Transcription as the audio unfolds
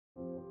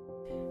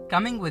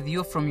coming with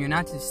you from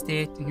United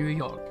States, New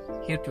York,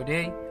 here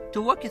today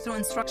to walk you through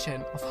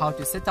instruction of how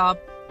to set up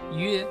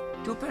YUE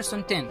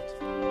two-person tent.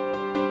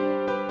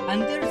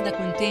 And there is the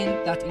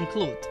content that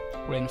include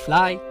rain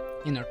fly,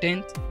 inner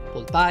tent,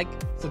 pole bag,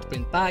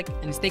 footprint bag,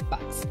 and stake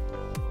bags.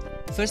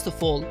 First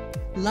of all,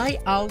 lay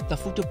out the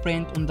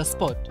footprint on the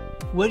spot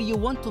where you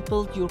want to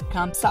build your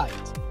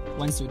campsite.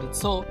 Once you did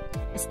so,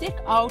 stake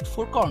out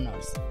 4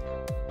 corners.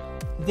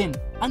 Then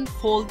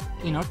unfold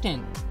inner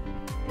tent.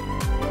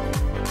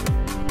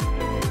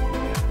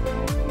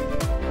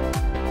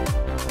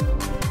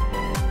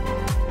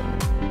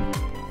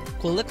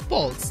 Collect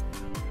poles.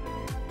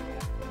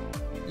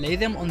 Lay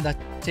them on the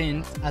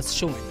tent as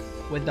shown,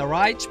 with the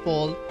right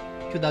pole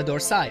to the door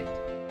side.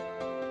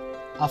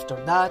 After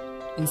that,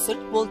 insert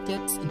pole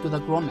tips into the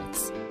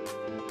grommets.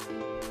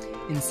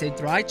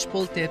 Insert right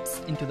pole tips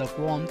into the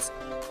groms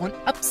on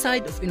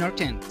upside of inner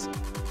tent.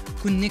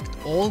 Connect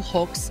all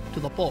hooks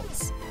to the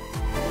poles.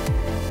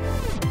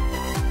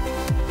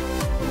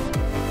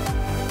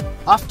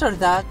 After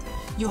that,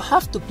 you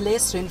have to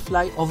place rain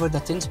fly over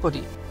the tent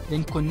body.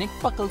 Then connect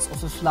buckles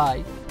of a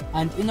fly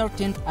and inner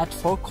tent at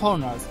 4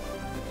 corners.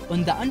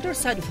 On the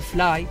underside of a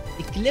fly,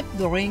 clip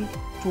the ring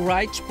to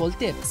right pole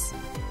tips.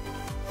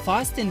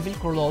 Fasten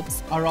Velcro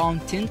loops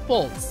around tent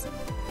poles.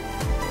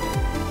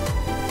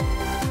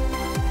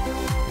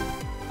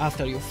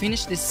 After you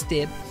finish this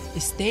step,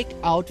 stake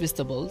out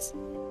vegetables.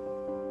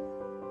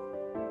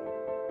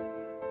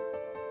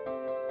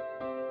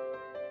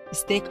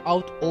 Stake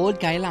out all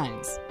guy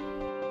lines.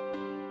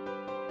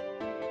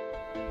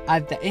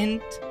 At the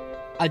end,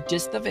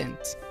 adjust the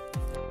vent.